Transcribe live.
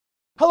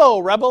Hello,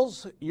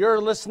 Rebels. You're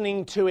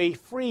listening to a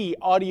free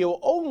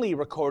audio-only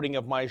recording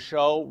of my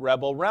show,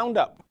 Rebel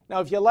Roundup.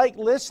 Now, if you like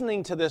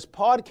listening to this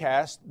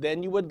podcast,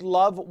 then you would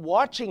love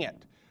watching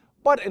it.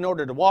 But in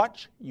order to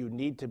watch, you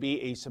need to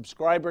be a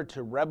subscriber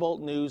to Rebel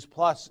News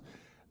Plus.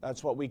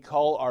 That's what we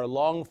call our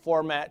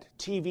long-format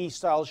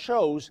TV-style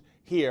shows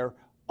here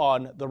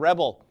on The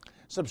Rebel.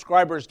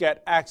 Subscribers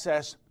get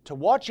access to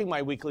watching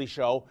my weekly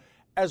show,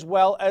 as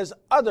well as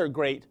other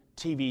great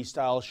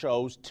TV-style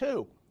shows,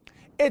 too.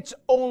 It's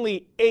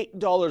only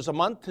 $8 a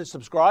month to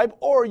subscribe,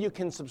 or you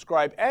can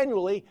subscribe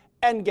annually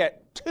and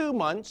get 2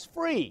 months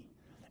free.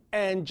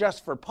 And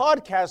just for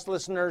podcast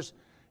listeners,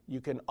 you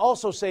can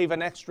also save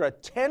an extra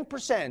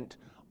 10%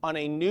 on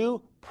a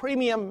new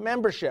premium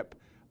membership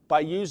by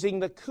using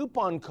the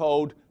coupon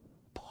code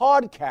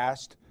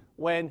PODCAST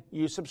when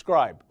you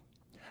subscribe.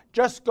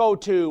 Just go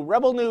to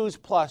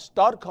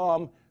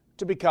rebelnewsplus.com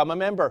to become a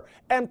member.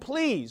 And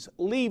please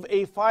leave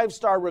a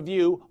 5-star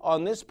review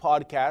on this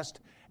podcast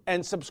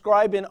and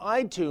subscribe in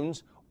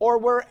iTunes or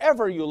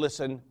wherever you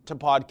listen to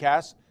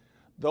podcasts.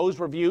 Those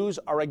reviews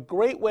are a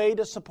great way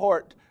to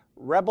support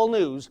Rebel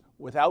News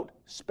without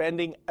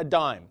spending a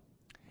dime.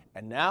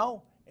 And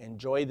now,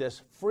 enjoy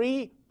this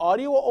free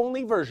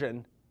audio-only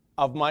version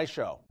of my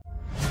show.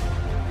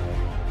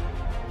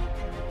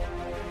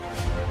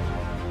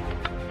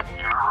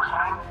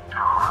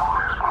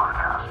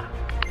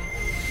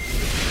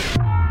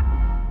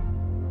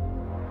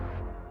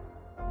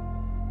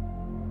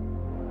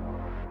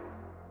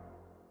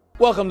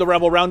 Welcome to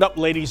Rebel Roundup,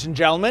 ladies and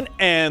gentlemen,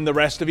 and the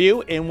rest of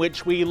you, in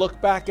which we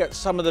look back at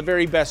some of the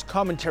very best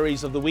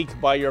commentaries of the week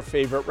by your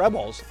favorite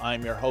Rebels.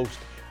 I'm your host,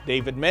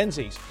 David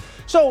Menzies.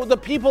 So, the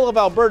people of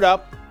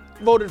Alberta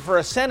voted for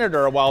a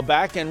senator a while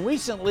back, and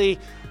recently,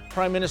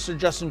 Prime Minister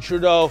Justin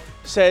Trudeau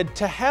said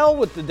to hell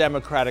with the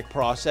democratic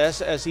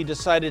process as he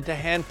decided to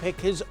handpick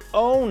his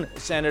own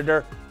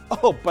senator.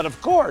 Oh, but of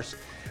course,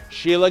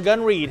 Sheila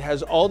Gunn Reid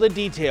has all the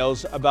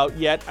details about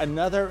yet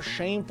another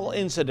shameful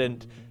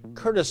incident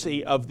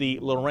courtesy of the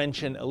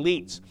Laurentian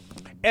elites.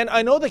 And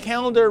I know the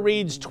calendar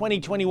reads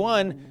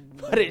 2021,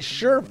 but it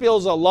sure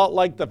feels a lot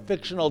like the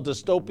fictional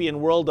dystopian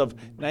world of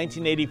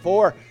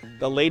 1984.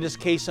 The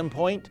latest case in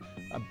point,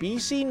 a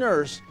BC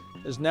nurse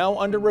is now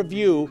under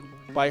review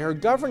by her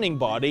governing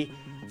body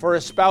for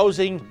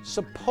espousing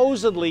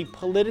supposedly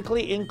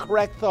politically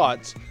incorrect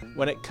thoughts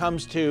when it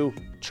comes to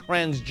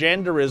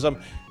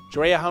transgenderism.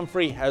 Drea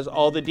Humphrey has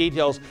all the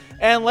details.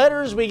 And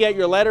letters, we get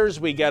your letters.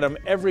 We get them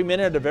every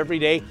minute of every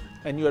day.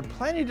 And you had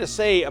plenty to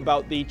say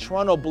about the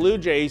Toronto Blue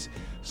Jays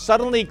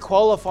suddenly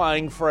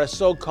qualifying for a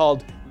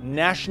so-called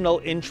national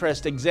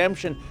interest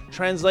exemption.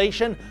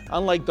 Translation,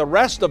 unlike the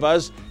rest of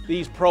us,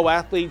 these pro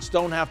athletes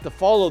don't have to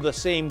follow the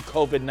same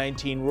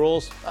COVID-19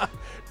 rules.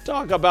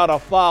 Talk about a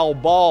foul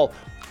ball.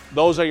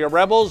 Those are your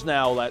Rebels.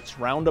 Now let's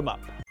round them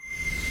up.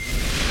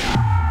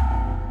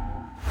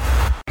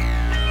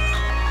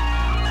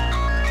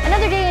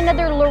 Another day,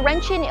 another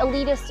Laurentian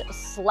elitist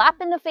slap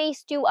in the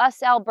face to us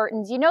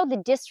Albertans. You know, the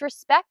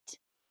disrespect,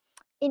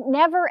 it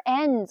never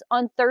ends.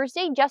 On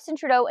Thursday, Justin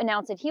Trudeau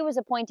announced that he was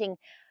appointing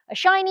a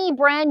shiny,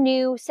 brand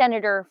new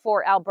senator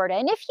for Alberta.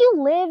 And if you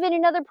live in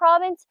another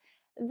province,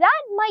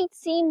 that might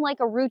seem like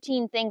a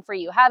routine thing for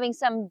you, having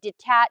some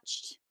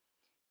detached,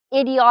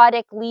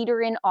 idiotic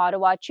leader in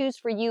Ottawa choose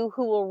for you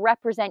who will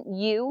represent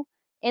you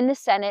in the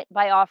Senate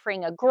by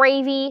offering a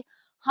gravy,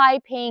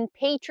 high-paying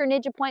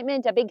patronage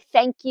appointment, a big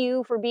thank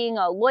you for being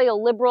a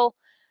loyal Liberal,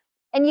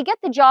 and you get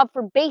the job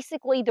for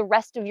basically the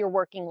rest of your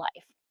working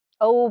life.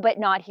 Oh, but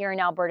not here in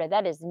Alberta.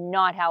 That is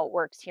not how it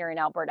works here in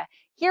Alberta.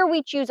 Here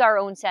we choose our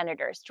own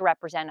senators to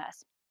represent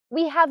us.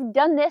 We have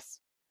done this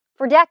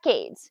for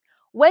decades.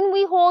 When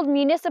we hold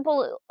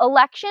municipal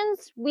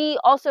elections, we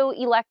also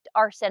elect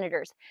our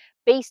senators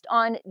based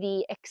on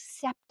the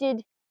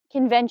accepted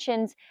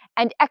conventions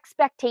and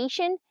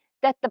expectation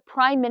that the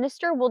Prime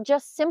Minister will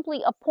just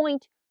simply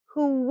appoint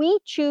who we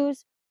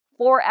choose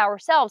for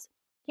ourselves.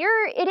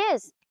 Here it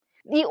is.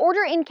 The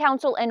Order in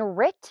Council and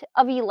Writ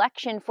of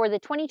Election for the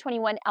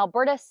 2021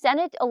 Alberta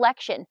Senate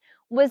election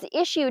was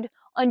issued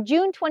on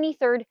June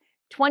 23rd,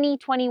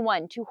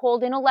 2021 to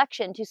hold an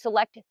election to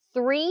select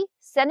 3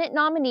 Senate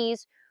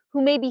nominees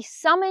who may be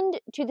summoned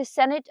to the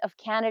Senate of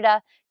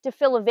Canada to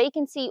fill a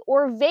vacancy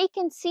or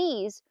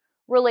vacancies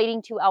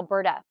relating to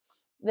Alberta.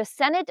 The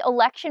Senate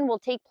election will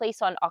take place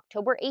on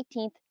October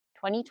 18th,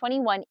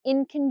 2021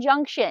 in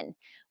conjunction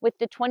with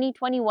the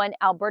 2021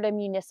 Alberta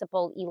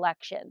municipal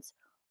elections.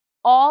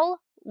 All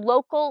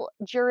local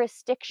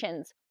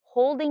jurisdictions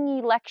holding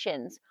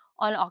elections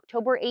on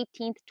October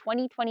 18th,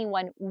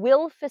 2021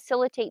 will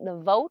facilitate the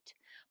vote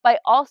by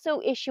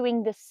also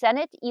issuing the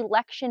Senate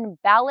election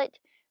ballot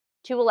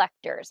to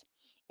electors.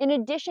 In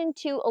addition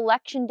to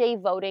Election Day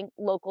voting,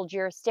 local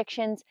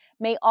jurisdictions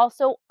may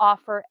also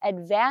offer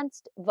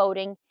advanced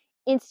voting,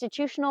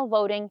 institutional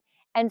voting,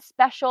 and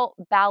special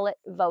ballot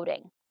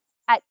voting.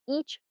 At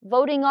each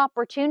voting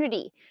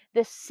opportunity,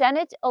 the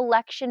Senate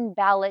election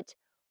ballot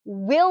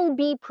will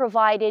be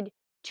provided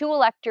to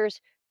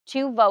electors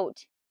to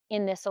vote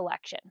in this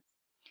election.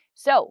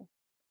 So,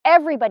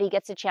 everybody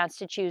gets a chance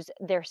to choose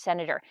their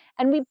senator.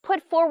 And we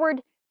put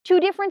forward 2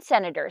 different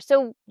senators,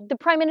 so the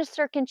Prime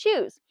Minister can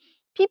choose.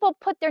 People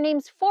put their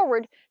names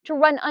forward to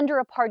run under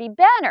a party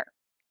banner.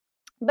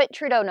 But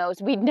Trudeau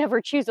knows we'd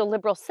never choose a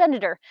Liberal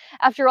senator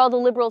after all the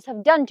Liberals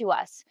have done to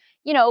us.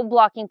 You know,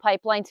 blocking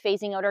pipelines,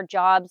 phasing out our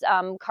jobs,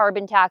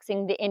 carbon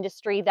taxing the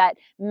industry that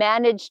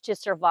managed to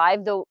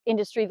survive, the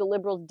industry the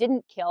Liberals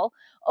didn't kill.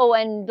 Oh,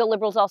 and the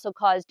Liberals also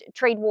caused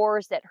trade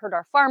wars that hurt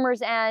our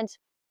farmers and,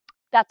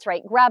 that's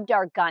right, grabbed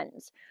our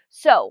guns.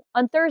 So,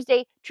 on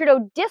Thursday,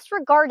 Trudeau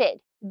disregarded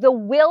the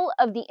will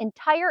of the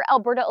entire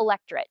Alberta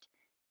electorate,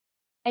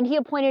 and he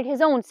appointed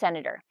his own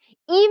senator,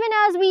 even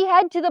as we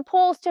head to the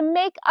polls to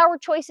make our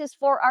choices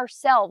for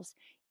ourselves.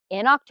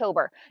 In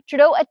October,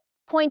 Trudeau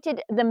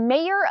appointed the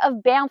mayor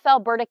of Banff,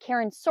 Alberta,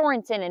 Karen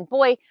Sorensen, and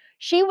boy,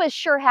 she was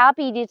sure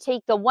happy to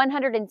take the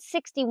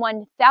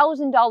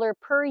 $161,000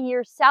 per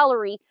year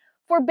salary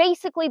for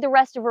basically the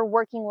rest of her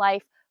working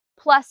life,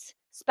 plus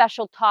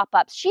special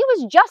top-ups. She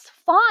was just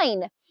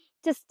fine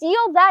to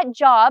steal that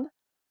job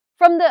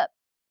from the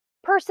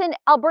person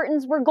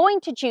Albertans were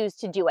going to choose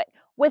to do it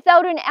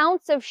without an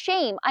ounce of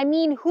shame. I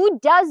mean, who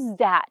does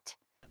that?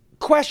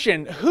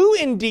 Question, who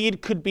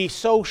indeed could be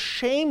so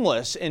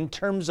shameless in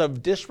terms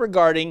of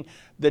disregarding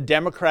the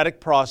democratic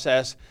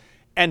process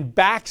and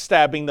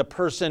backstabbing the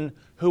person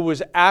who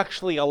was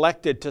actually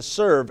elected to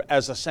serve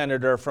as a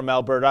senator from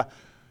Alberta?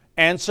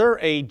 Answer,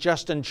 a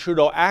Justin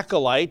Trudeau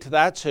acolyte,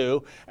 that's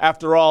who.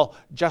 After all,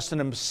 Justin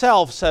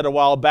himself said a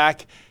while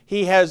back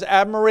he has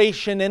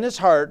admiration in his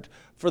heart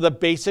for the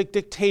basic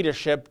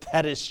dictatorship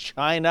that is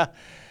China.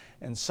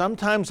 And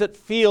sometimes it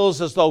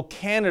feels as though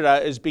Canada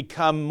has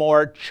become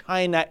more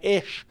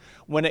China-ish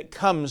when it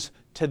comes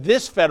to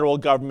this federal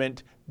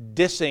government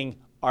dissing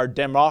our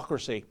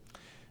democracy.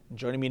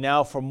 Joining me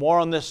now for more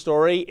on this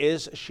story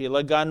is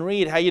Sheila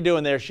Gunn-Reid. How you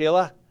doing there,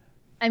 Sheila?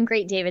 I'm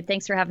great, David.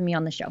 Thanks for having me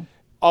on the show.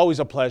 Always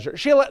a pleasure.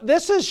 Sheila,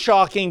 this is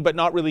shocking but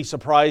not really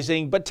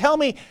surprising. But tell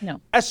me,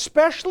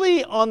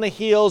 especially on the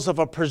heels of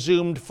a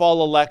presumed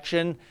fall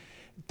election,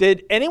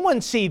 did anyone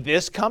see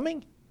this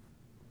coming?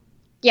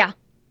 Yeah,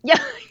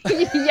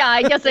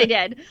 I guess I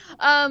did.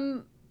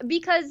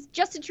 Because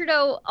Justin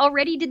Trudeau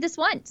already did this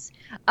once.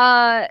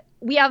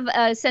 We have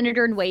a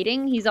senator in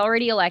waiting. He's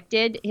already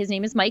elected. His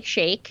name is Mike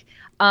Shake.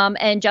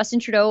 And Justin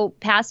Trudeau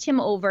passed him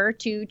over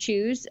to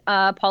choose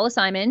Paula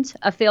Simond,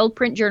 a failed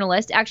print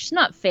journalist. Actually, she's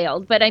not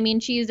failed, but I mean,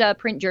 she's a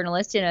print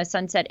journalist in a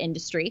sunset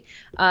industry.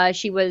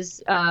 She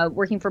was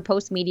working for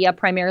Postmedia,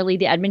 primarily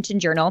the Edmonton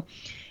Journal.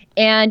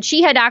 And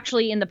she had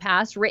actually in the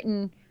past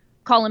written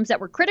columns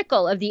that were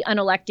critical of the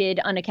unelected,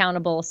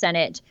 unaccountable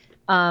Senate.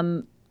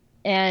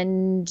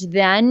 And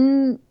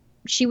then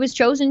she was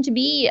chosen to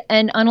be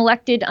an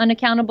unelected,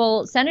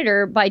 unaccountable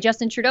senator by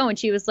Justin Trudeau. And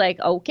she was like,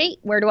 okay,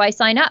 where do I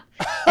sign up?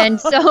 And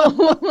so,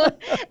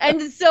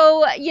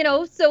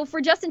 so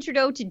for Justin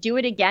Trudeau to do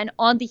it again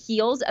on the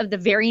heels of the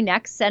very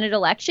next Senate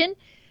election,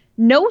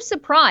 no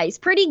surprise,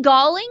 pretty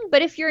galling.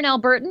 But if you're an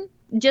Albertan,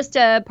 just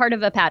a part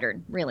of a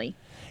pattern, really.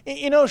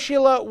 You know,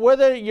 Sheila,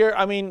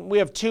 we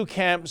have two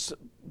camps,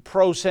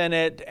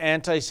 pro-Senate,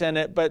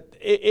 anti-Senate, but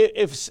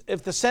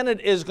if the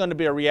Senate is going to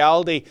be a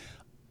reality,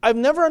 I've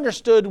never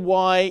understood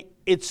why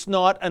it's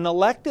not an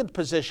elected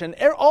position.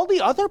 All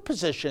the other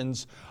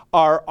positions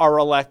are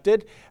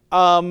elected.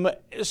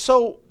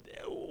 So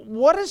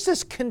what is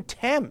this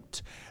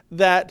contempt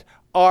that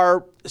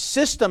our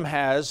system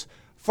has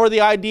for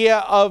the idea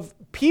of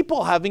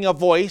people having a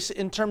voice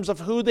in terms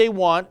of who they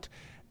want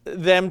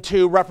them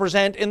to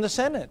represent in the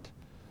Senate?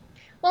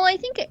 Well, I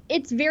think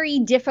it's very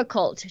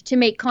difficult to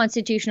make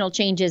constitutional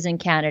changes in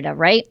Canada,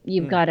 right?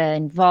 You've got to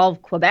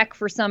involve Quebec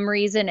for some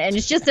reason, and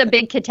it's just a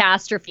big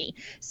catastrophe.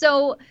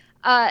 So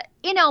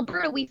in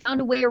Alberta, we found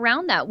a way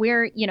around that.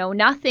 We're,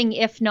 nothing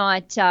if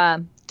not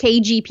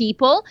cagey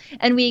people,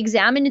 and we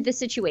examined the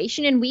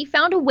situation, and we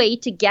found a way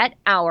to get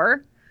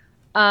our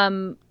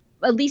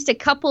at least a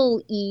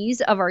couple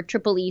E's of our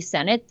Triple E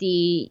Senate,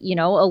 the,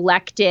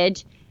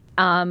 elected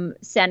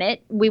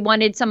Senate. We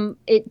wanted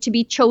it to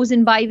be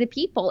chosen by the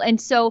people.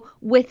 And so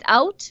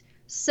without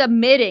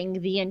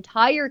submitting the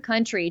entire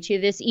country to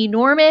this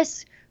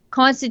enormous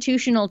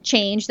constitutional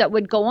change that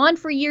would go on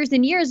for years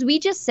and years, we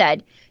just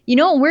said,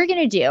 what we're going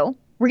to do?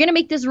 We're going to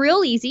make this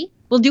real easy.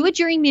 We'll do it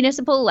during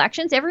municipal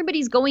elections.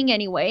 Everybody's going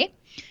anyway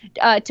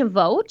to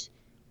vote.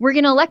 We're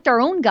going to elect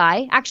our own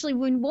guy. Actually,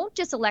 we won't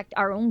just elect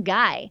our own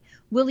guy.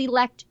 We'll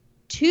elect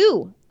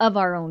 2 of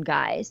our own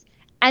guys.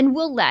 And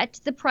we'll let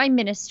the Prime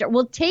Minister,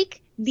 we'll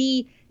take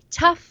the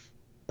tough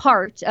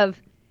part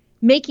of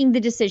making the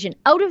decision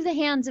out of the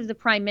hands of the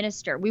Prime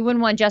Minister. We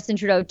wouldn't want Justin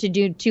Trudeau to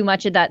do too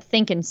much of that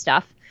thinking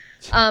stuff.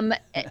 And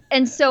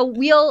so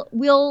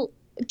we'll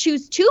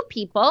choose 2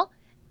 people,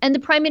 and the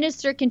Prime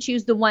Minister can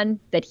choose the one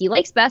that he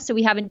likes best. So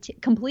we haven't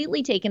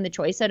completely taken the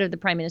choice out of the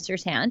Prime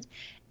Minister's hand,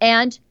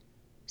 and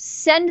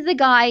send the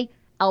guy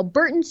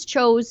Albertans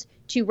chose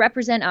to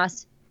represent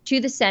us to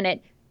the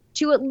Senate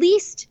to at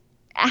least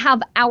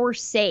have our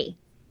say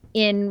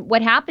in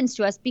what happens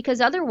to us, because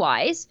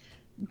otherwise,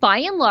 by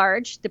and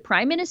large, the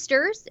prime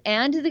ministers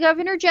and the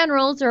governor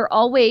generals are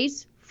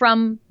always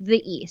from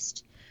the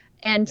east.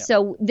 And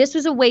so this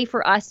was a way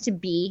for us to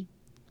be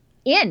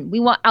in.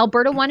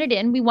 Alberta wanted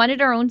in. We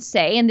wanted our own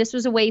say, and this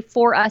was a way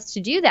for us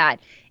to do that.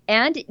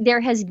 And there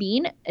has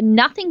been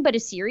nothing but a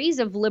series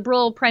of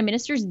Liberal prime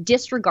ministers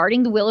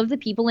disregarding the will of the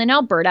people in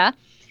Alberta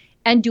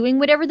and doing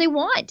whatever they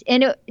want.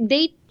 And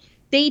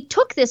they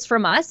took this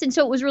from us, and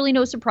so it was really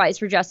no surprise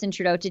for Justin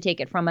Trudeau to take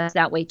it from us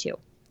that way too.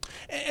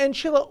 And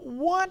Sheila,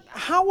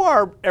 how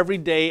are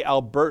everyday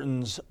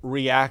Albertans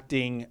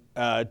reacting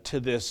to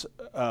this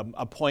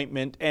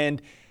appointment?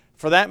 And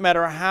for that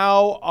matter,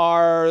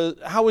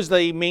 how is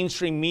the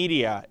mainstream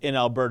media in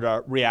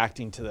Alberta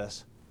reacting to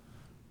this?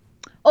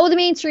 Oh, the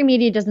mainstream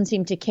media doesn't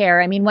seem to care.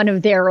 I mean, one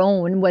of their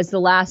own was the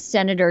last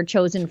senator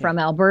chosen from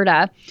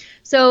Alberta.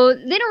 So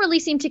they don't really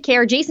seem to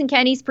care. Jason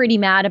Kenney's pretty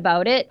mad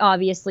about it,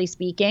 obviously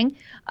speaking.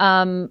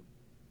 Albertans,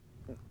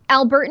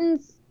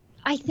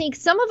 I think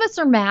some of us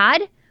are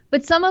mad,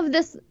 but some of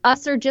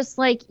us are just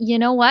like, you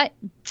know what?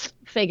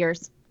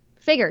 Figures.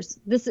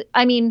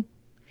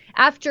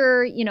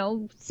 After,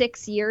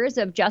 6 years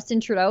of Justin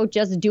Trudeau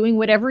just doing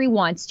whatever he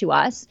wants to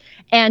us,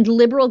 and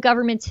Liberal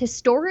governments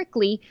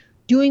historically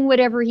doing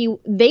whatever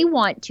they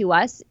want to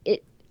us,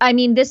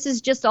 this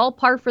is just all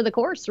par for the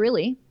course,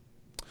 really.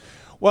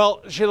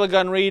 Well, Sheila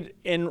Gunn-Reid,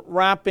 in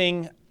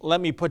wrapping, let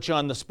me put you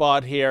on the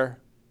spot here.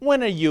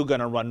 When are you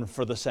going to run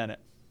for the Senate?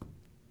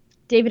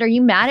 David, are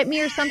you mad at me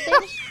or something?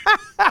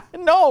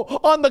 No,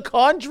 on the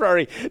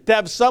contrary. To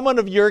have someone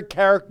of your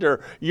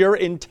character, your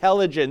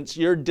intelligence,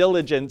 your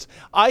diligence,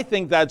 I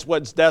think that's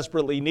what's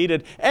desperately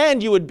needed.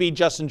 And you would be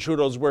Justin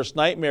Trudeau's worst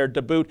nightmare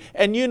to boot.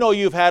 And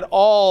you've had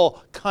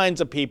all kinds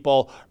of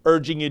people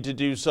urging you to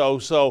do so.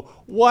 So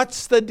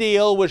what's the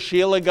deal with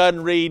Sheila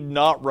Gunn-Reid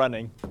not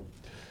running?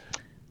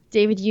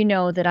 David, you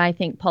know that I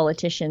think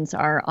politicians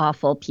are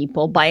awful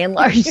people by and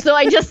large, so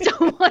I just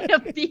don't want to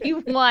be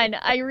one.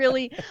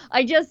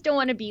 I just don't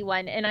want to be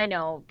one. And I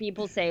know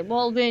people say,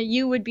 well,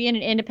 you would be an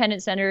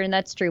independent senator, and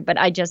that's true, but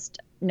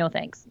no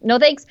thanks. No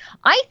thanks.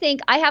 I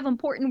think I have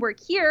important work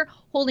here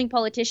holding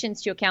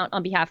politicians to account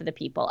on behalf of the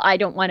people. I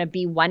don't want to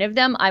be one of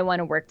them. I want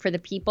to work for the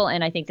people,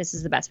 and I think this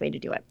is the best way to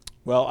do it.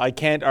 Well, I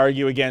can't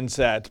argue against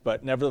that,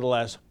 but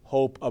nevertheless,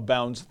 hope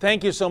abounds.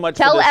 Thank you so much.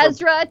 Tell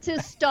Ezra to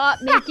stop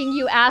making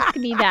you ask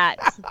me that,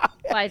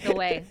 by the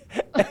way.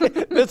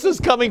 This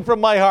is coming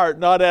from my heart,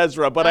 not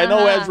Ezra, but I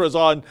know Ezra's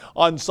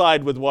on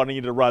side with wanting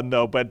you to run,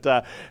 though.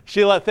 But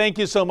Sheila, thank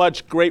you so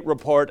much. Great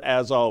report,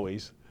 as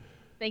always.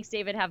 Thanks,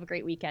 David. Have a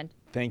great weekend.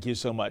 Thank you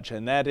so much.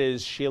 And that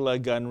is Sheila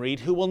Gunn-Reid,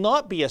 who will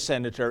not be a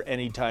senator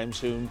anytime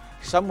soon,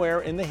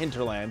 somewhere in the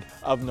hinterland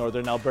of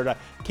Northern Alberta.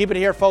 Keep it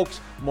here, folks.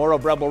 More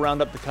of Rebel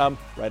Roundup to come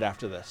right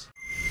after this.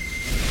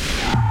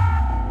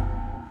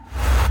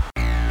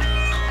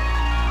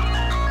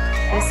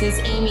 This is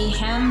Amy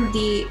Hem,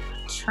 the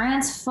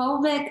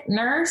transphobic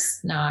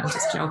nurse. No, I'm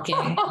just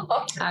joking.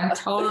 I'm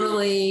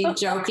totally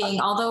joking,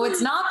 although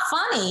it's not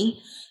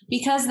funny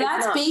because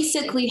that's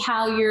basically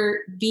how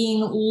you're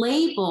being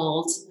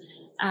labeled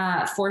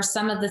for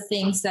some of the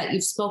things that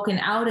you've spoken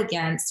out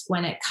against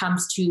when it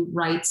comes to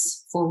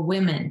rights for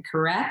women,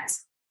 correct?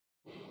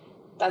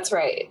 That's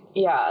right.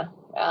 Yeah.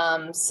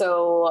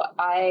 So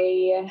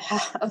I've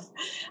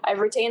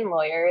retained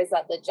lawyers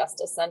at the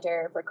Justice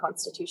Center for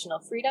Constitutional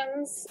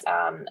Freedoms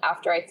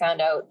after I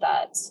found out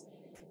that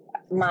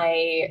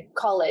my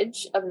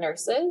College of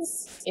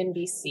Nurses in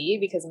BC,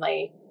 because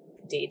my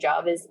day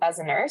job is as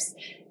a nurse,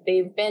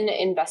 they've been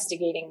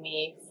investigating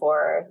me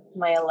for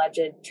my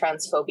alleged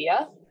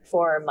transphobia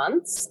for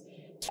months.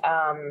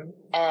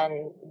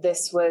 And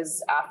this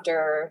was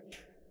after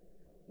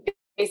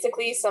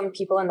basically some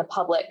people in the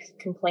public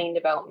complained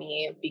about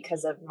me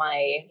because of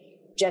my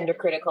gender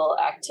critical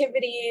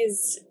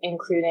activities,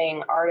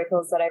 including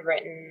articles that I've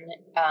written,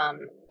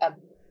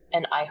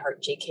 an I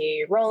Heart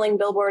JK Rowling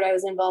billboard I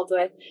was involved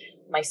with,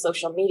 my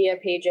social media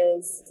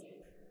pages.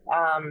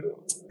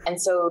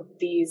 And so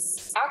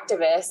these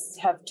activists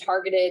have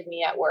targeted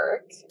me at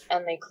work,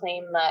 and they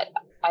claim that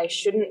I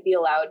shouldn't be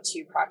allowed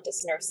to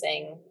practice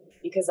nursing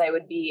because I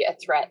would be a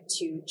threat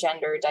to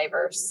gender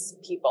diverse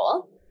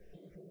people,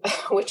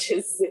 which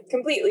is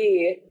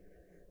completely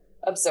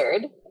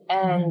absurd.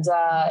 And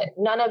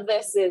none of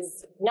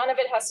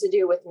it has to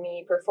do with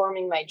me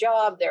performing my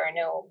job. There are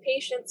no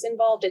patients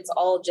involved. It's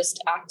all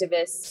just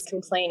activists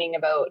complaining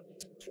about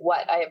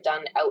what I have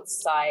done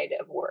outside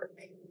of work.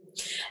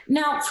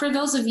 Now, for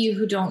those of you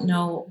who don't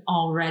know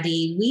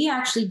already, we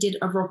actually did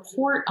a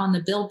report on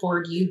the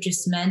billboard you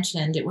just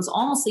mentioned. It was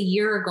almost a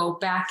year ago,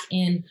 back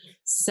in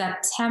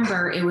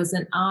September. It was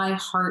an I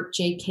Heart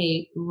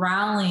JK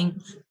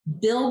Rowling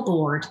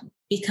billboard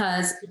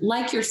because,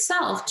 like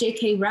yourself,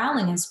 JK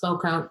Rowling has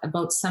spoke out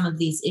about some of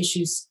these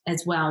issues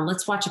as well.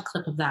 Let's watch a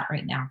clip of that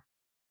right now.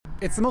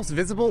 It's the most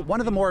visible, one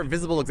of the more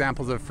visible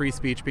examples of free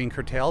speech being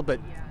curtailed,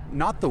 but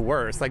not the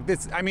worst. Like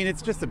this, I mean,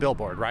 it's just a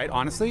billboard, right?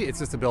 Honestly, it's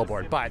just a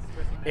billboard, but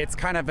it's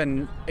kind of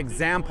an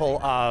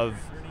example of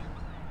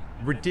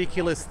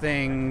ridiculous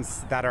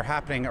things that are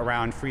happening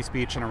around free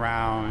speech and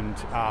around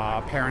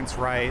parents'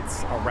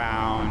 rights,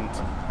 around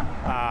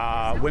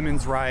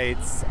women's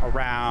rights,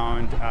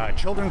 around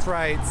children's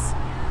rights.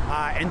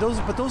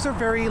 But those are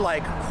very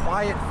like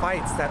quiet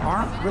fights that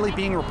aren't really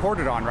being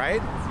reported on,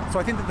 right? So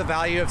I think that the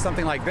value of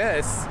something like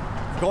this,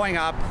 going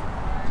up,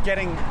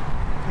 getting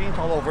paint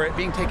all over it,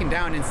 being taken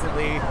down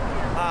instantly,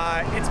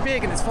 it's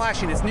big and it's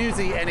flashy and it's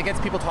newsy and it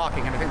gets people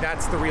talking, and I think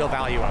that's the real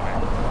value of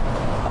it.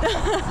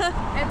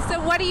 And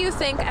so what do you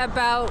think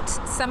about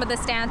some of the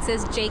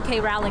stances J.K.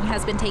 Rowling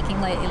has been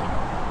taking lately?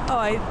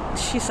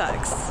 She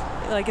sucks.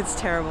 Like, it's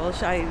terrible.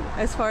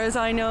 As far as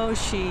I know,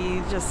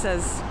 she just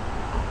says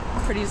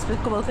pretty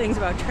despicable things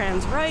about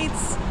trans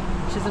rights.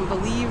 She doesn't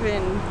believe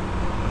in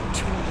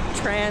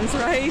trans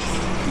rights.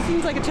 She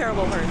seems like a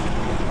terrible person.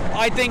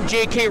 I think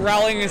J.K.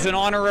 Rowling is an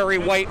honorary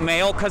white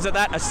male because of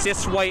that, a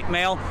cis white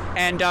male,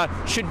 and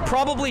should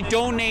probably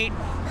donate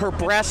her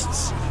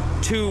breasts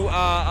to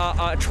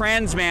a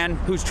trans man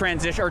who's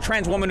transition, or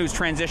trans woman who's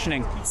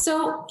transitioning.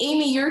 So,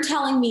 Amy, you're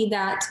telling me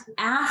that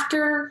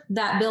after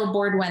that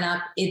billboard went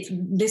up,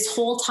 this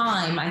whole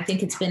time, I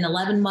think it's been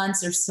 11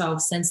 months or so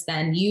since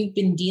then, you've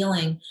been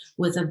dealing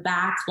with a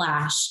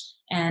backlash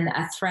and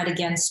a threat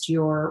against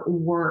your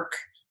work,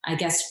 I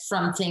guess,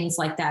 from things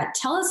like that.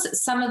 Tell us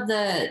some of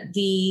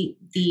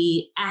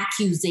the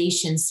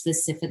accusations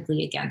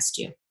specifically against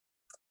you.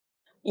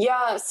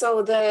 Yeah,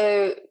 so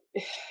the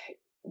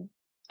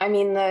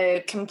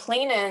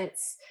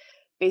complainants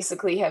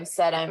basically have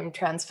said I'm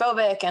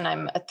transphobic and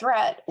I'm a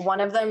threat. One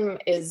of them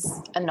is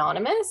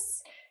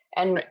anonymous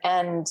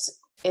and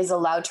is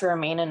allowed to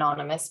remain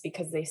anonymous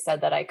because they said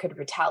that I could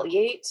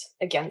retaliate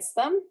against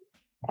them,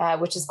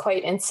 which is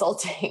quite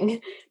insulting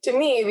to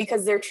me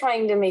because they're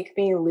trying to make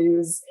me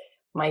lose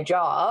my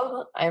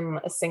job. I'm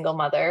a single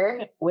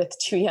mother with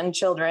 2 young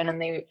children,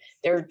 and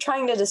they're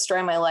trying to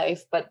destroy my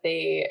life, but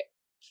they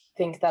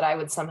think that I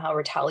would somehow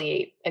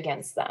retaliate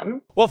against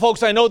them. Well,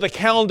 folks, I know the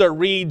calendar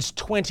reads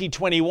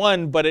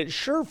 2021, but it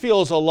sure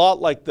feels a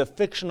lot like the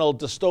fictional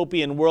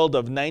dystopian world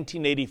of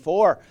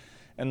 1984.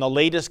 And the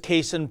latest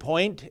case in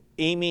point,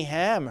 Amy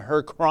Hamm,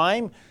 her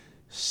crime,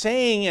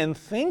 saying and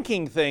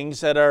thinking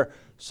things that are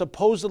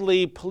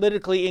supposedly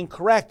politically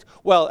incorrect.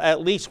 Well, at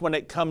least when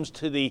it comes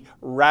to the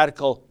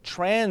radical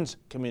trans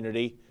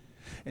community.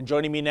 And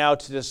joining me now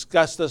to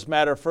discuss this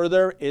matter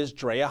further is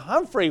Drea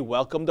Humphrey.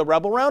 Welcome to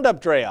Rebel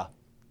Roundup, Drea.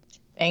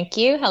 Thank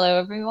you. Hello,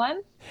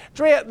 everyone.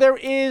 Drea, there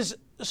is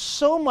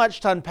so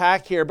much to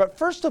unpack here, but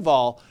first of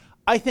all,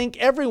 I think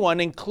everyone,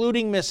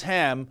 including Miss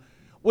Hamm,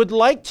 would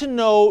like to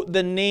know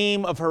the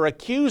name of her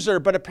accuser,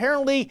 but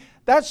apparently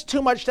that's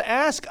too much to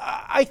ask.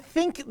 I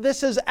think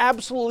this is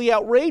absolutely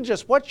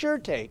outrageous. What's your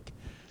take?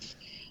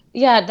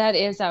 Yeah, that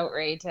is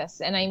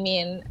outrageous. And I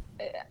mean,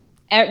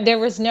 there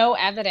was no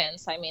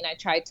evidence. I mean, I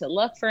tried to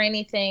look for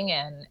anything,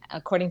 and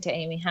according to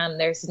Amy Hamm,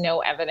 there's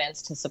no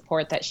evidence to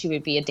support that she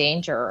would be a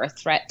danger or a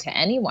threat to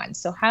anyone.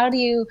 So how do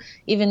you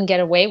even get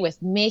away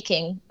with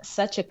making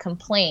such a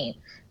complaint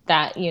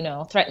that,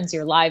 threatens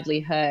your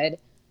livelihood,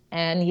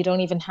 and you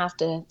don't even have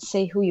to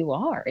say who you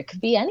are? It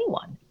could be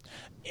anyone.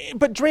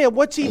 But Drea,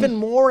 what's even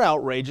more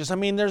outrageous? I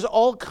mean, there's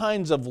all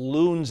kinds of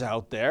loons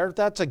out there.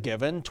 That's a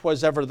given.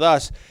 'Twas ever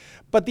thus.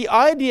 But the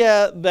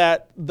idea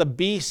that the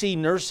BC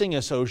Nursing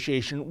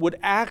Association would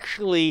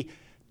actually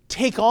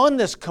take on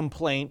this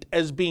complaint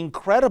as being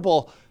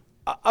credible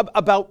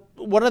about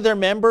one of their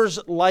members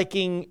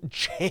liking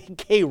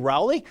J.K.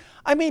 Rowling,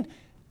 I mean,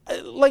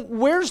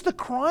 where's the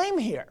crime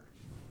here?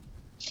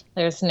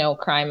 There's no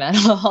crime at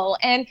all.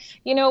 And,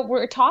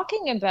 we're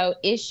talking about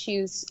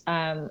issues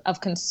of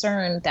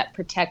concern that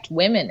protect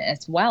women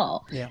as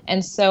well. Yeah.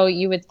 And so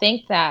you would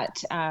think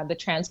that the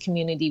trans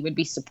community would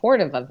be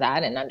supportive of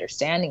that and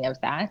understanding of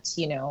that.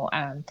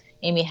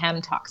 Amy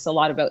Hamm talks a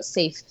lot about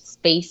safe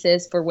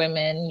spaces for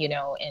women,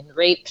 in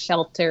rape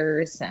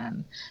shelters,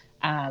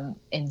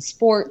 in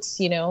sports,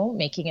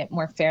 making it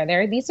more fair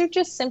there. These are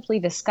just simply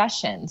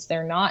discussions.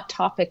 They're not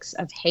topics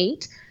of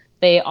hate.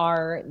 They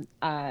are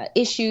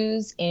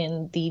issues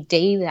in the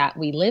day that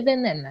we live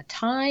in and the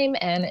time.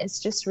 And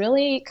it's just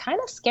really kind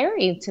of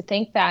scary to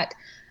think that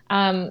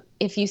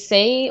if you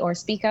say or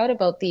speak out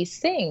about these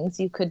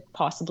things, you could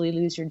possibly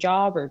lose your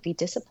job or be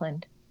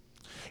disciplined.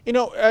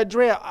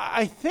 Drea,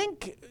 I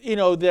think,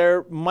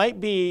 there might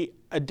be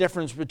a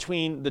difference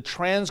between the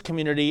trans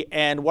community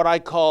and what I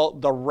call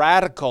the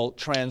radical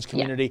trans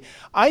community.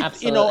 Yeah,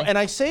 absolutely. And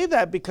I say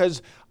that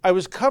because I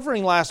was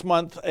covering last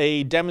month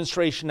a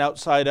demonstration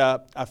outside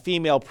a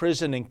female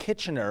prison in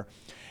Kitchener,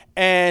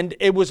 and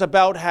it was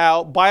about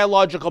how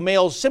biological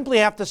males simply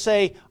have to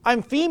say,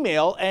 I'm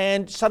female,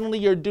 and suddenly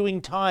you're doing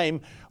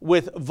time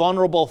with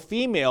vulnerable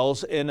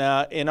females in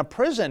a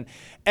prison.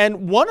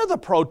 And one of the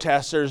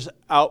protesters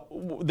out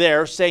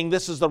there saying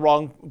this is the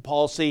wrong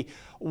policy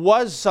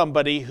was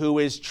somebody who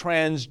is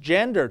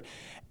transgendered.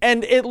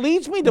 And it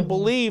leads me to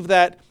believe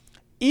that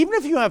even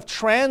if you have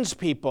trans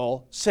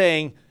people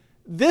saying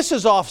this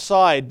is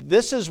offside,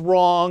 this is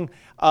wrong,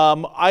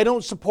 I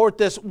don't support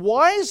this.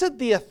 Why is it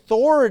the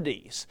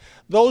authorities,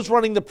 those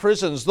running the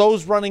prisons,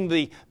 those running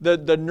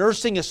the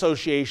nursing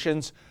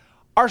associations,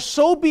 are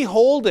so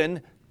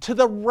beholden to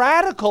the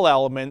radical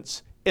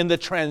elements in the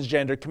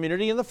transgender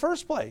community in the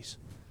first place?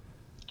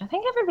 I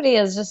think everybody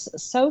is just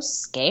so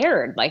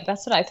scared. Like,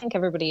 that's what I think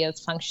everybody is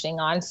functioning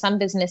on. Some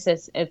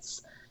businesses,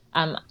 it's,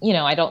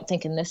 I don't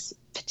think in this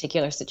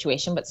particular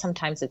situation, but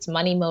sometimes it's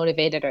money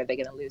motivated, or are they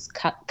going to lose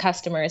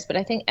customers? But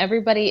I think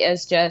everybody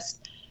is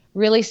just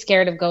really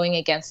scared of going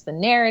against the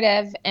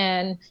narrative.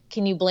 And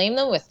can you blame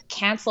them with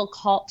cancel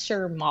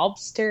culture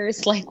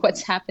mobsters like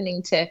what's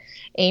happening to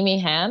Amy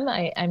Hamm?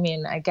 I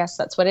mean, I guess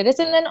that's what it is.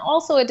 And then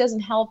also it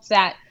doesn't help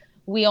that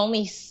we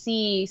only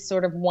see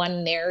sort of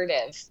one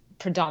narrative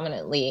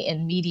predominantly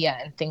in media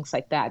and things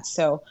like that.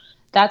 So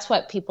that's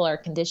what people are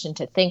conditioned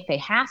to think they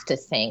have to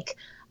think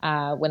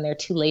when they're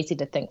too lazy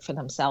to think for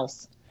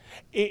themselves.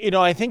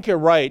 I think you're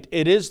right.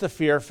 It is the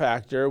fear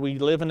factor. We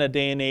live in a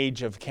day and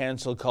age of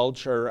cancel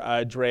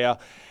culture, Drea.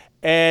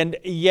 And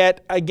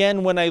yet,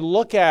 again, when I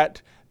look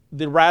at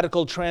the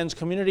radical trans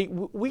community,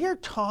 we are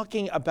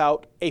talking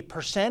about a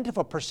percent of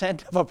a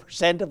percent of a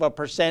percent of a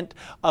percent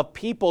of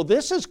people.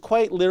 This is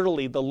quite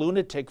literally the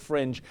lunatic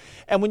fringe.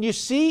 And when you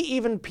see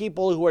even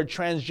people who are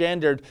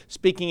transgendered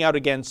speaking out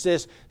against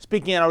this,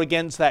 speaking out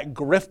against that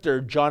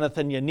grifter,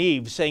 Jonathan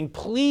Yaniv, saying,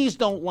 please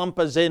don't lump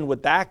us in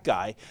with that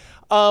guy.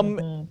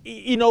 I'm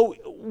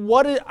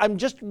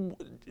just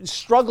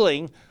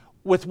struggling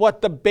with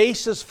what the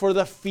basis for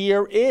the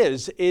fear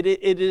is. It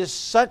is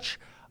such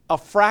a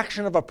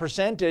fraction of a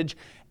percentage,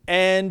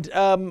 and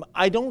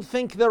I don't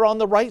think they're on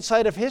the right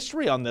side of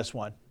history on this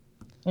one.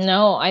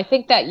 No, I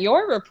think that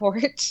your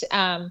report,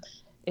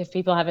 if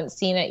people haven't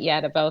seen it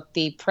yet, about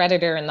the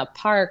predator in the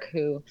park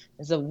who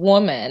is a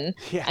woman.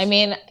 Yes. I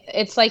mean,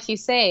 it's like you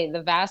say,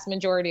 the vast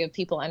majority of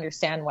people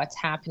understand what's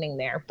happening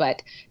there.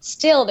 But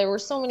still, there were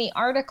so many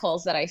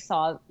articles that I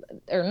saw,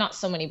 or not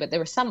so many, but there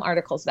were some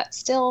articles that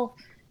still,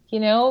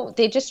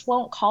 they just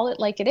won't call it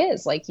like it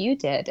is, like you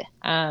did.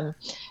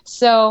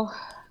 So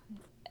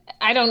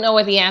I don't know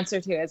what the answer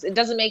to is. It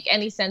doesn't make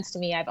any sense to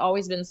me. I've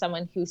always been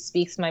someone who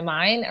speaks my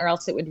mind, or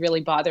else it would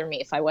really bother me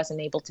if I wasn't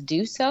able to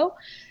do so.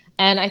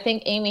 And I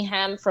think Amy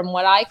Hamm, from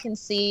what I can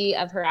see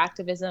of her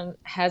activism,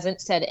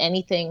 hasn't said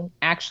anything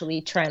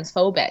actually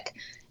transphobic.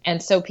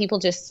 And so people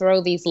just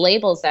throw these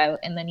labels out,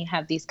 and then you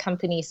have these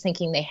companies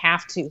thinking they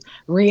have to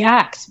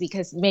react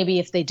because maybe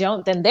if they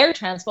don't, then they're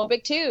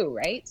transphobic too,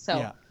 right? So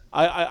yeah,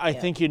 I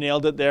think you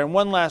nailed it there. And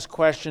one last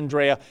question,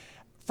 Drea.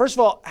 First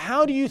of all,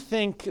 how do you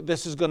think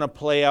this is going to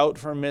play out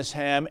for Ms.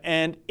 Hamm?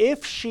 And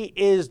if she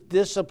is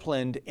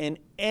disciplined in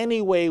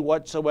any way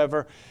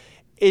whatsoever,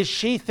 is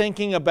she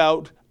thinking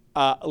about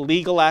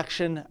legal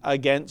action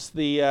against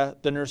the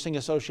Nursing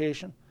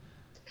Association?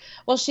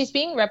 Well, she's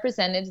being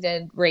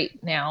represented right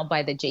now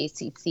by the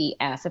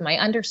JCCF. And my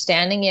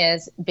understanding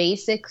is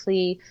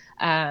basically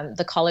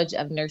the College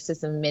of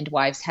Nurses and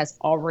Midwives has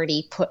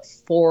already put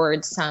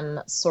forward some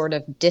sort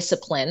of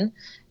discipline,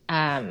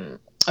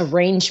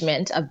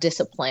 arrangement of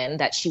discipline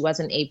that she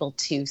wasn't able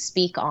to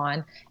speak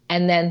on.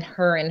 And then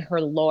her and her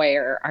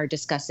lawyer are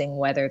discussing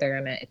whether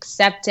they're going to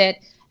accept it.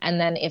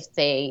 And then if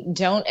they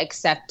don't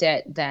accept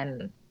it,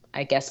 then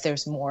I guess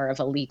there's more of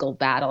a legal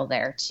battle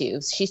there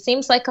too. She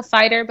seems like a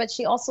fighter, but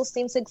she also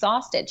seems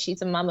exhausted.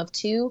 She's a mom of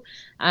two,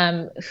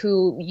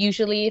 who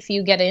usually, if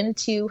you get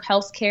into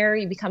healthcare,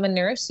 you become a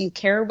nurse, you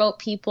care about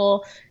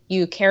people,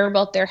 you care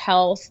about their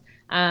health.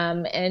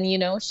 And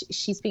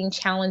she's being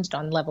challenged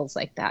on levels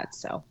like that.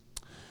 So.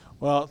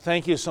 Well,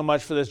 thank you so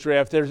much for this,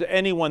 Drea. If there's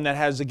anyone that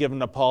has to give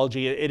an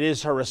apology, it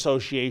is her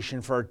association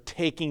for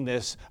taking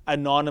this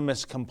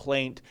anonymous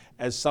complaint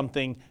as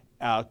something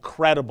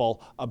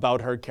credible about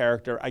her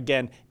character.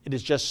 Again, it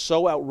is just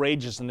so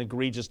outrageous and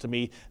egregious to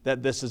me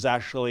that this is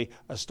actually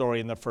a story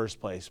in the first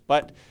place.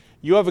 But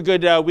you have a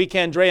good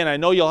weekend, Drea, and I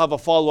know you'll have a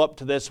follow-up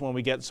to this when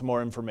we get some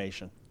more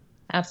information.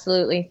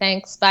 Absolutely.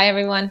 Thanks. Bye,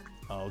 everyone.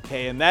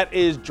 Okay, and that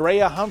is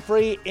Drea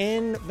Humphrey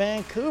in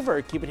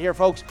Vancouver. Keep it here,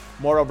 folks.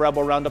 More of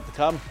Rebel Roundup to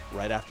come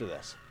right after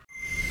this.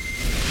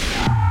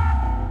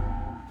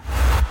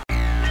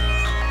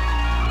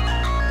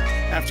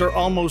 After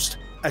almost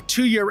a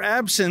 2-year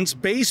absence,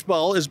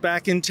 baseball is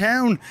back in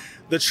town.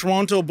 The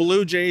Toronto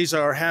Blue Jays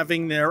are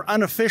having their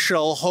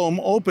unofficial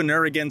home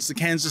opener against the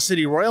Kansas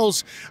City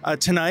Royals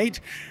tonight.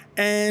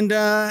 And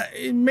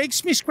it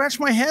makes me scratch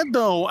my head,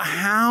 though.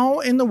 How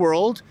in the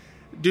world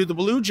do the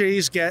Blue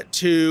Jays get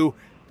to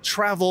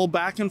travel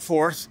back and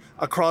forth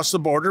across the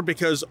border,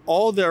 because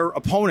all their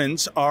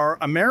opponents are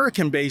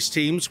American-based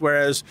teams,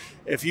 whereas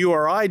if you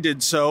or I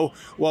did so,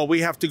 well,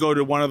 we have to go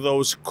to one of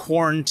those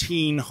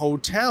quarantine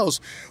hotels.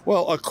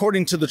 Well,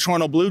 according to the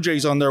Toronto Blue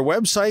Jays on their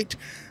website,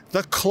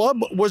 the club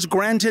was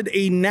granted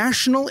a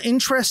national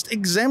interest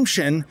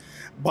exemption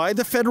by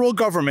the federal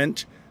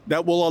government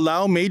that will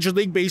allow Major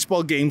League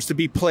Baseball games to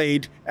be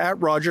played at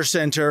Rogers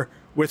Centre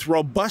with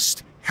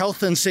robust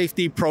health and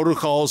safety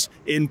protocols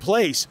in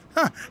place.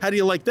 How do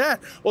you like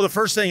that? Well, the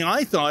first thing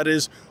I thought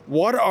is,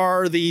 what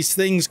are these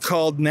things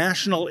called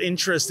national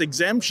interest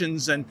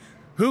exemptions, and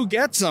who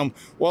gets them?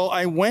 Well,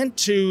 I went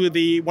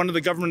to one of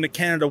the Government of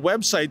Canada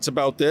websites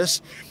about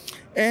this,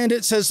 and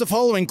it says the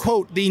following,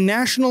 quote, "The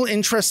national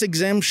interest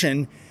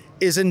exemption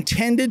is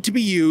intended to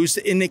be used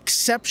in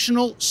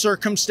exceptional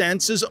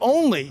circumstances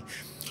only.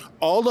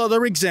 All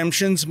other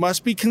exemptions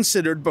must be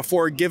considered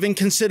before giving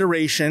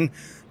consideration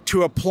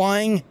to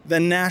applying the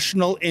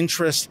national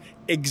interest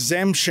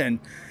exemption."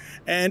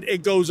 And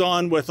it goes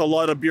on with a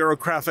lot of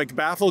bureaucratic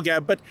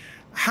bafflegab. But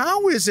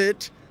how is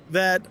it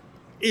that,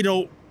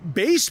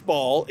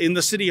 baseball in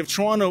the city of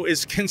Toronto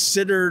is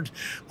considered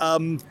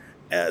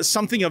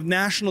something of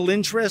national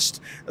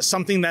interest,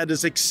 something that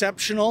is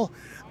exceptional?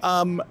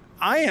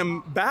 I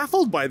am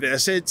baffled by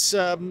this. It's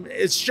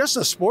just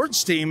a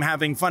sports team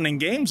having fun and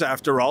games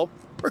after all.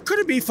 Or could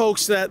it be,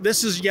 folks, that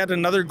this is yet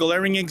another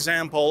glaring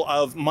example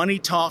of money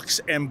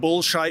talks and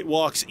bullshit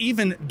walks,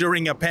 even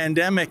during a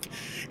pandemic?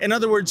 In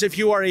other words, if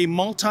you are a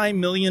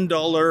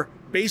multi-million-dollar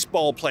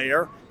baseball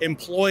player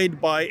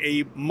employed by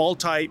a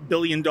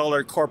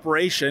multi-billion-dollar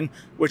corporation,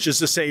 which is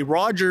to say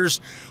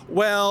Rogers,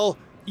 well,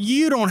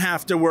 you don't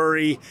have to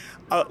worry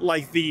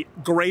like the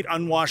great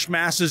unwashed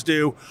masses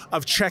do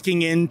of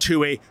checking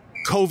into a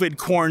COVID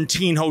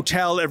quarantine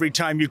hotel every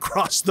time you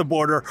cross the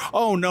border.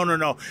 Oh,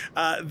 no.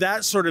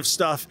 That sort of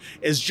stuff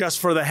is just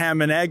for the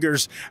ham and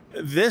eggers.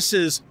 This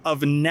is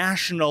of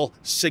national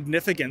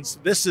significance.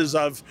 This is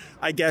of,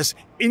 I guess,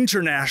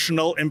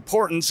 international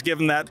importance,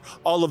 given that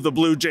all of the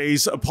Blue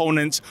Jays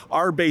opponents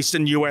are based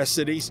in U.S.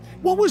 cities.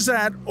 What was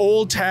that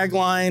old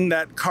tagline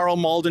that Carl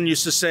Malden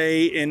used to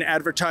say in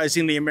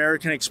advertising the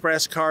American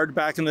Express card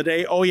back in the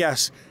day? Oh,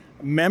 yes.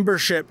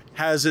 Membership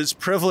has its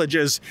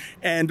privileges,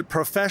 and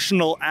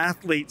professional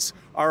athletes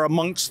are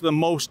amongst the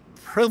most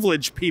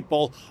privileged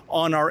people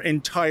on our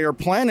entire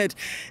planet.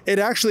 It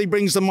actually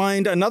brings to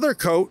mind another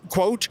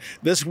quote,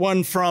 this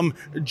one from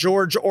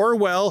George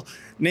Orwell,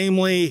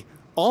 namely,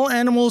 "All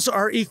animals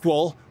are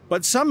equal,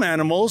 but some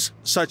animals,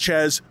 such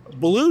as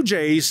blue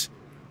jays,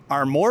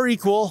 are more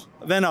equal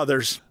than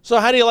others." So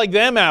how do you like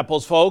them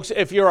apples, folks?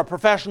 If you're a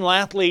professional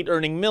athlete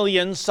earning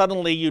millions,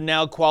 suddenly you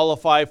now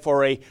qualify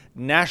for a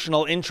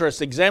national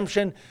interest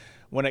exemption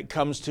when it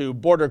comes to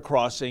border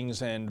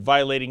crossings and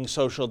violating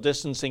social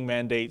distancing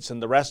mandates and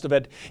the rest of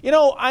it.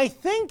 I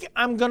think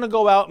I'm going to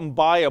go out and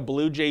buy a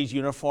Blue Jays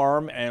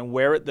uniform and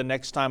wear it the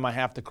next time I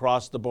have to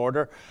cross the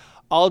border.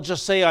 I'll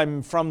just say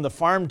I'm from the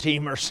farm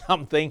team or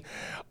something.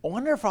 I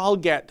wonder if I'll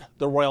get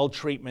the royal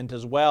treatment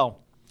as well.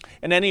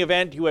 In any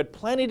event, you had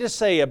plenty to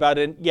say about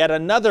yet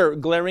another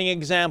glaring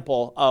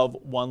example of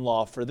one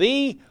law for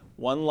thee,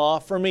 one law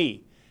for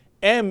me.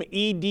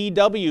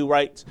 MEDW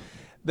writes,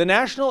 "The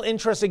national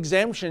interest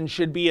exemption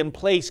should be in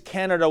place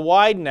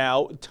Canada-wide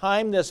now.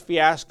 Time this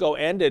fiasco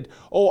ended."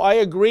 Oh, I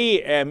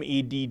agree,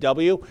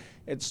 MEDW.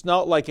 It's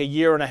not like a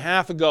year and a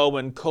half ago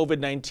when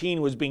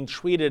COVID-19 was being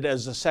treated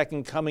as the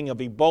second coming of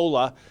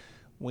Ebola.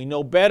 We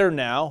know better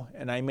now,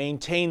 and I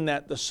maintain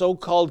that the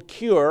so-called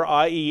cure,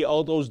 i.e.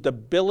 all those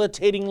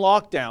debilitating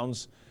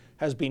lockdowns,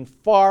 has been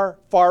far,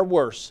 far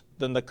worse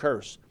than the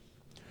curse.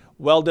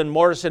 Weldon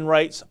Morrison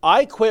writes,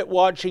 "I quit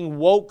watching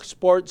woke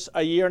sports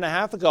a year and a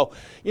half ago."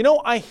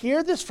 I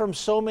hear this from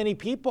so many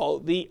people.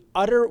 The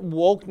utter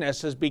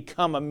wokeness has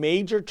become a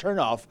major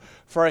turnoff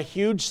for a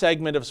huge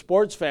segment of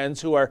sports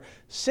fans who are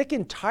sick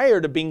and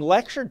tired of being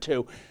lectured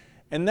to.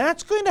 And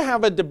that's going to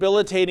have a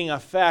debilitating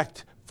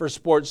effect for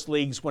sports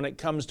leagues when it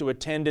comes to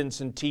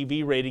attendance and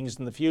TV ratings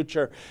in the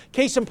future.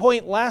 Case in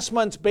point, last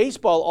month's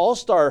baseball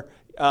All-Star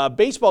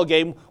baseball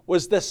game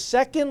was the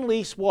second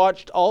least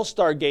watched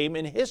All-Star game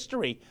in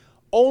history.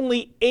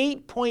 Only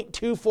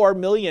 8.24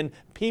 million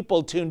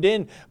people tuned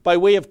in. By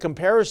way of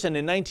comparison,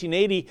 in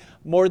 1980,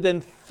 more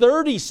than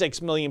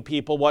 36 million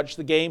people watched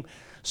the game.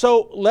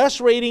 So less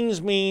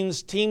ratings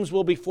means teams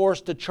will be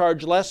forced to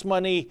charge less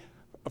money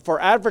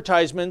for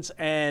advertisements,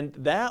 and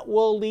that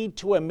will lead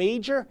to a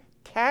major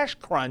cash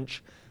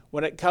crunch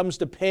when it comes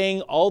to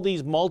paying all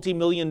these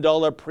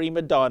multi-million-dollar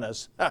prima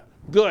donnas.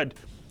 Good.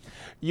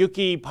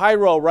 Yuki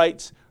Pyro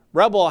writes,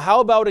 "Rebel, how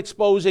about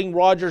exposing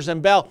Rogers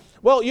and Bell?"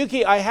 Well,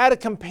 Yuki, I had a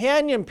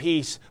companion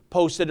piece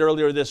posted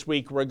earlier this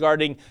week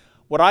regarding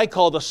what I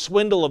call the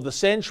swindle of the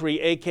century,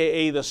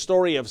 aka the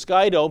story of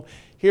Skydome.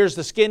 Here's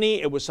the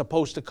skinny. It was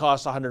supposed to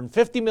cost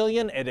 $150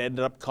 million. It ended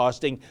up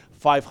costing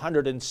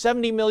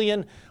 $570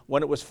 million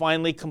when it was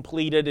finally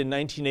completed in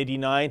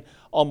 1989,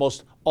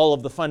 almost all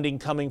of the funding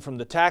coming from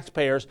the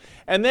taxpayers.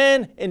 And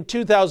then in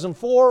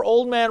 2004,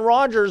 Old Man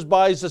Rogers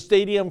buys the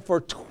stadium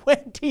for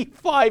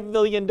 $25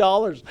 million.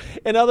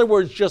 In other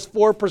words, just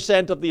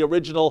 4% of the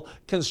original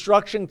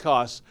construction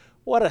costs.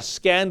 What a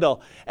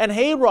scandal. And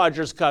hey,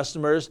 Rogers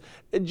customers,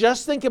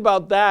 just think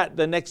about that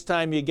the next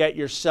time you get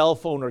your cell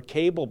phone or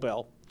cable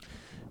bill.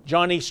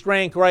 Johnny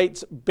Strank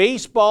writes,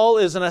 "Baseball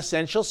is an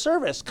essential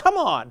service." Come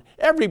on,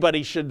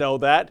 everybody should know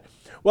that.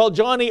 Well,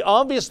 Johnny,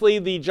 obviously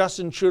the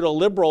Justin Trudeau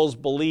Liberals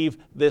believe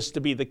this to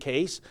be the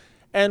case,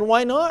 And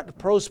why not?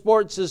 Pro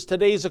sports is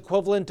today's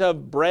equivalent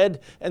of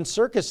bread and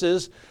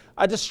circuses,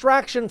 a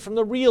distraction from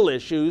the real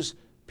issues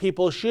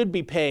people should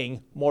be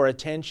paying more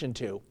attention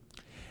to.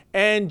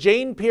 And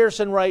Jane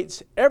Pearson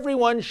writes,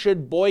 everyone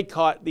should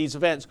boycott these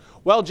events.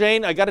 Well,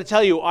 Jane, I got to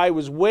tell you, I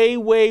was way,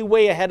 way,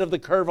 way ahead of the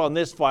curve on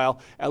this file,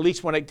 at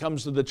least when it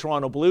comes to the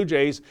Toronto Blue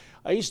Jays.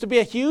 I used to be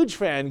a huge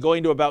fan,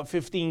 going to about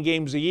 15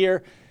 games a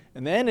year.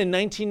 And then in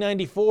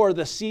 1994,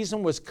 the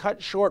season was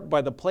cut short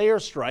by the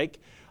players' strike.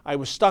 I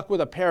was stuck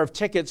with a pair of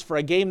tickets for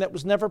a game that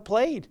was never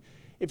played.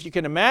 If you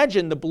can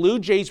imagine, the Blue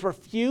Jays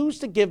refused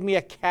to give me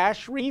a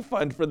cash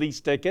refund for these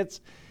tickets.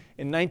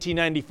 In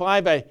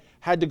 1995, I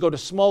had to go to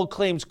small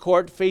claims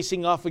court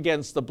facing off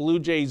against the Blue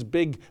Jays'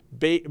 big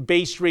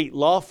Bay Street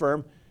law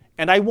firm,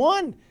 and I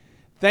won.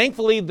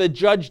 Thankfully, the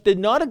judge did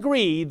not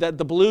agree that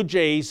the Blue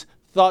Jays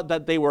thought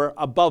that they were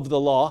above the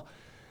law.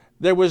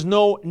 There was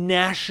no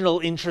national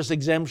interest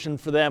exemption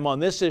for them on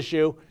this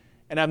issue,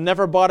 and I've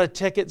never bought a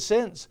ticket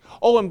since.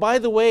 Oh, and by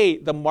the way,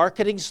 the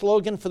marketing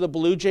slogan for the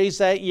Blue Jays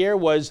that year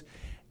was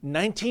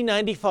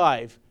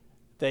 1995,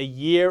 the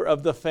year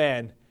of the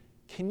fan.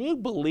 Can you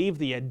believe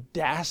the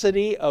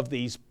audacity of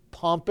these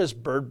pompous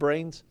bird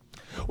brains?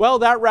 Well,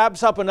 that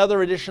wraps up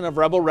another edition of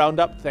Rebel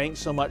Roundup. Thanks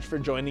so much for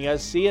joining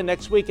us. See you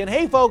next week. And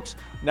hey, folks,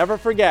 never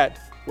forget,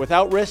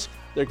 without risk,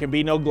 there can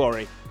be no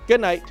glory.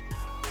 Good night.